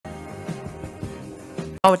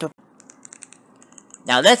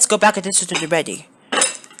Now let's go back and this is to the ready.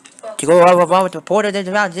 To go over with the porter and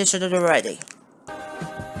around this is to the ready.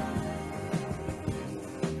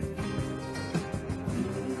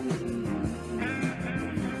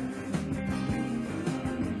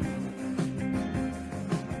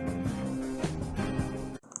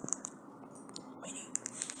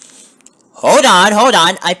 Hold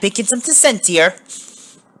on, I'm picking some scent here.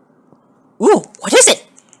 Ooh, what is it?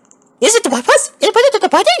 Is it the weapons? Anybody to the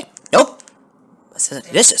party? Nope. This is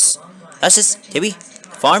delicious. This is TV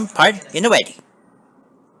farm part in the ready.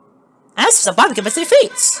 As some barbecue mystery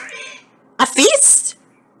feast. A feast?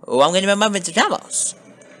 Oh, I'm gonna remember the demos.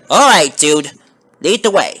 Alright, dude. Lead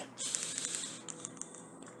the way.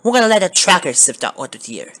 We're gonna let the tracker sift out what to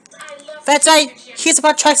hear. That's right, he's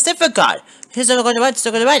about track sniffing guard. He's not going to write,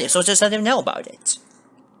 still going to write it, so just let him know about it.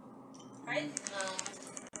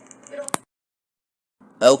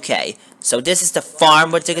 Okay, so this is the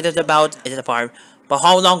farm we're thinking about. It's the farm. But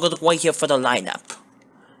how long will we wait here for the lineup?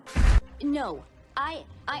 No, I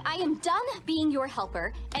am done being your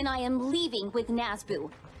helper, and I am leaving with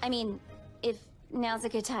Nazboo. I mean, if now's a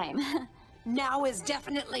good time. Now is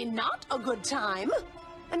definitely not a good time.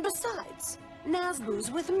 And besides,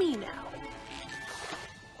 Nazboo's with me now.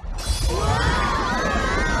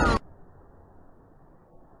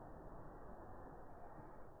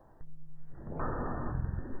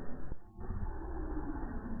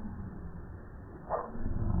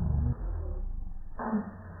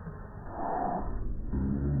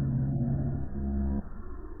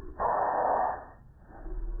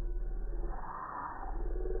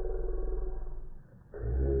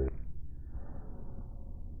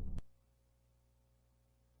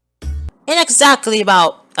 In exactly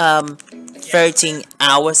about 13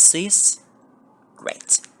 hours, please.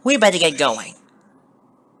 Great. We better get going.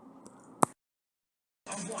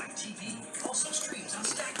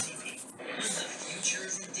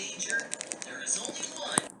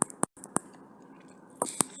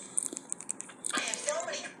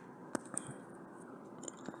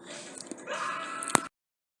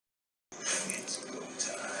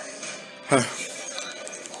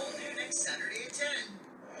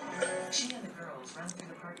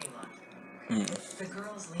 The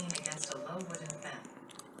girls lean against a low wooden fence.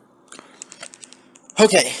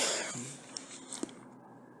 Okay.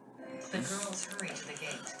 The girls hurry to the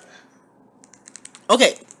gate.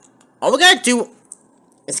 Okay. All we're gonna do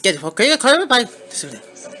is get okay, covered by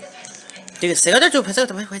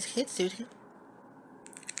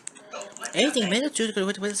anything minute to go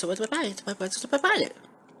with it.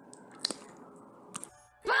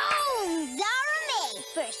 Boom! Zara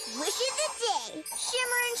first wish of the day.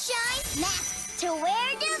 Shimmer and shine, masks to wear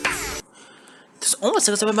divine. This almost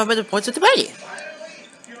looks like the points of the ready.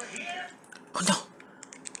 Oh no.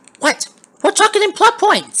 What? We're talking in plot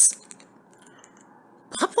points.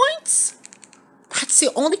 Plot points? That's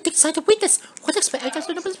the only thing I can witness. What expect I guess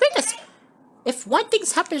to witness? If one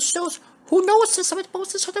thing's happened shows who knows if somebody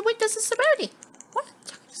posts other witnesses severity. What?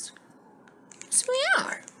 Yes, we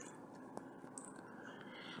are.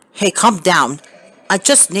 Hey, calm down. I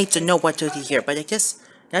just need to know what to do here, but I guess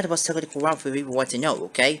that was going to go around for people want to know,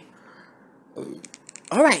 okay?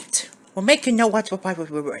 Alright. We'll make you know what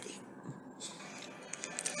we're ready.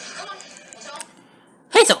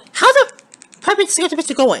 Hey, so, how the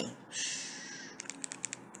puppet's going?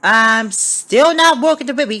 I'm still not working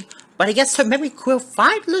the baby, but I guess her memory will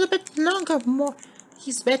fight a little bit longer, more.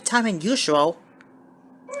 He's bedtime than usual.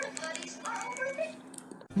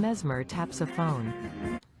 Mesmer taps a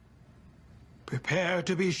phone. Prepare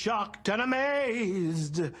to be shocked and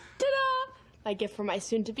amazed. Ta-da! My gift for my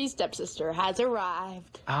soon-to-be stepsister has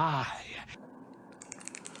arrived.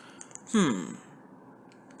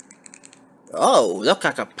 Oh, look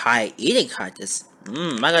like a pie eating contest.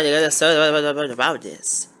 I gotta get a story about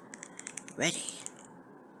this. Ready.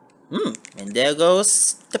 And there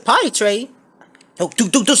goes the pie tray. No,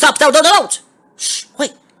 do stop, don't! Shh,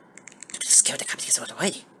 wait. Don't scare the competition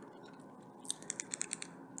away.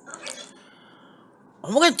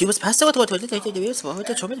 All we're gonna do is pass the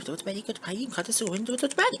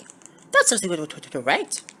That's something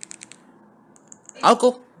right. I'll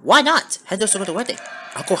go. Why not? Head us over the wedding.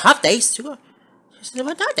 I'll go half days to go. Just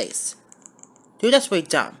about nowadays. Dude, that's way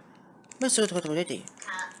dumb. Let's go to the wedding.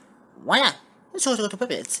 Why not? Let's go to the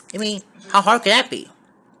puppets. I mean, how hard can that be?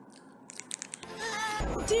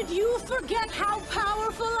 Did you forget how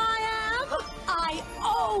powerful I am? I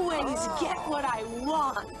always get what I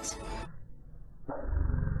want.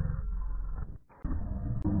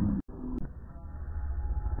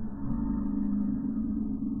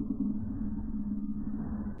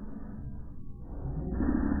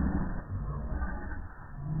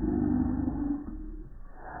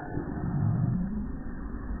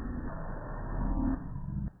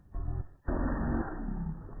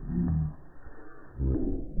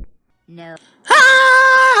 know.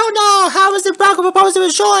 Oh no! How was the Bronco proposed to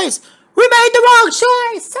his choice? We made the wrong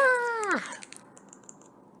choice!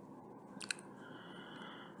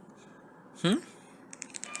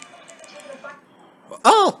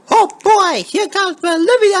 Oh boy! Here comes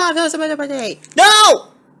Olivia! No!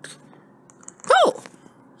 Oh!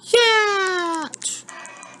 Yeah!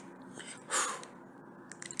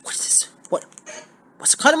 What is this?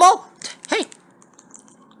 What's the carnival? Hey!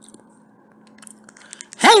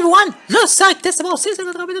 Hey everyone! Looks like this whole season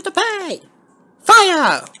is going to pay!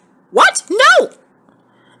 Fire! What? No!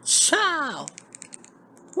 Chow!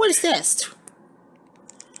 What is this?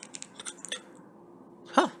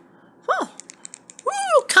 Huh?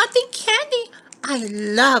 Woo! Cotton candy! I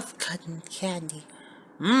love cotton candy.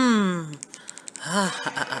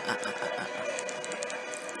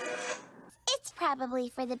 It's probably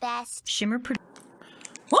for the best. Shimmer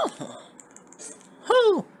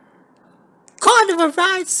Oh! Carnival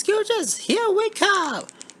ride scooters, here we come!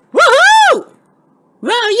 Woohoo!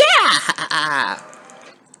 Well, yeah!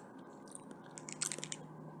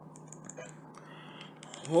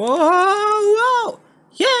 Whoa!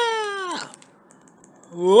 Yeah!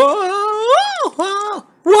 Whoa!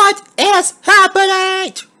 What is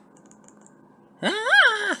happening?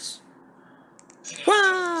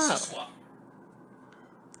 Wow!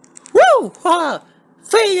 Woo!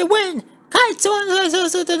 Free to win! Kites on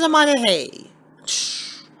the money!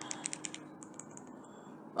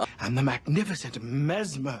 I'm the magnificent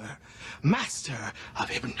Mesmer, master of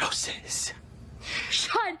hypnosis.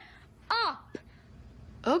 Shut up!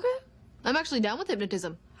 Okay. I'm actually down with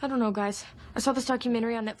hypnotism. I don't know, guys. I saw this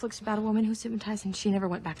documentary on Netflix about a woman who's hypnotized and she never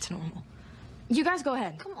went back to normal. You guys go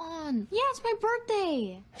ahead. Come on. Yeah, it's my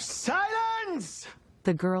birthday. Silence!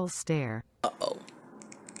 The girls stare. Uh-oh.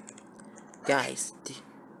 Guys.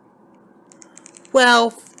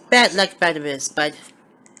 Well, bad luck, bad miss, but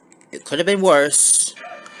it could have been worse.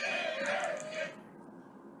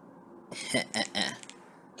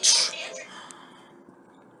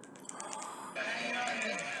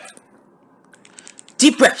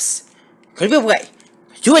 Deep breaths. Could be away.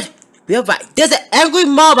 Do it. Be alright. There's an angry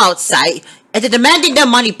mob outside, and they're demanding their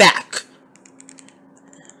money back.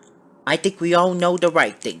 I think we all know the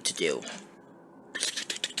right thing to do.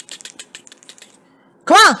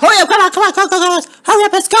 Come on, hurry up, come on. Hurry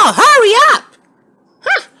up, let's go. Hurry up.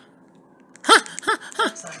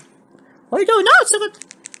 What are you doing now?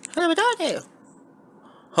 What are we doing?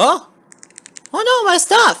 Huh? Oh no, my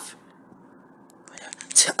stuff.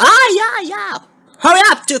 Yeah. Hurry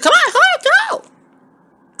up, dude. Come on, hurry up, go.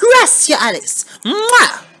 Gracias.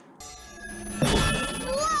 Mwah.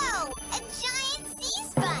 Whoa! A giant sea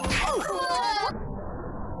sponge! Cool!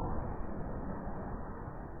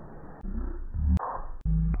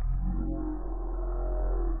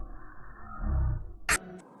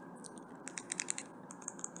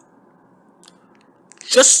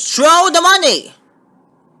 Just throw the money.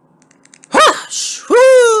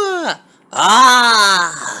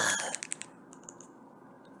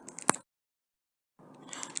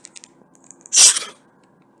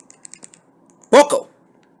 Boko,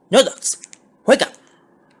 no ducks, wake up.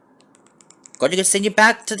 Going to send you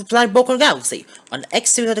back to the planet Boko Galaxy on the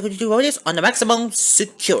exterior of the road on the maximum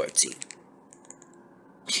security.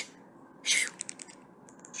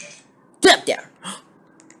 Get up there.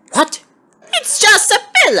 What? It's just a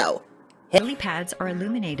pillow. lily pads are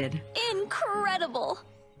illuminated. Incredible!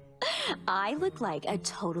 I look like a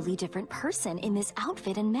totally different person in this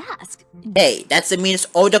outfit and mask. Hey, that's the meanest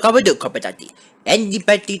order cover do, Competati.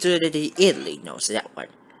 Anybody to Italy knows that one.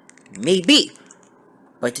 Maybe.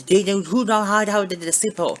 But they know who know how did the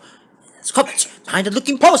simple. It's coverage behind the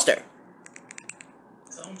looking poster.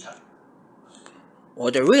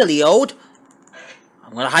 Or the really old.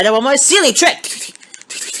 I'm gonna hide up on my ceiling trick.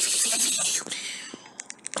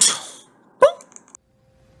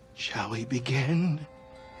 Shall we begin?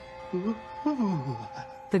 Ooh.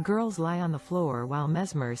 The girls lie on the floor while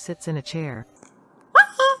Mesmer sits in a chair.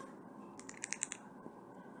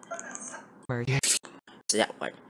 So that one.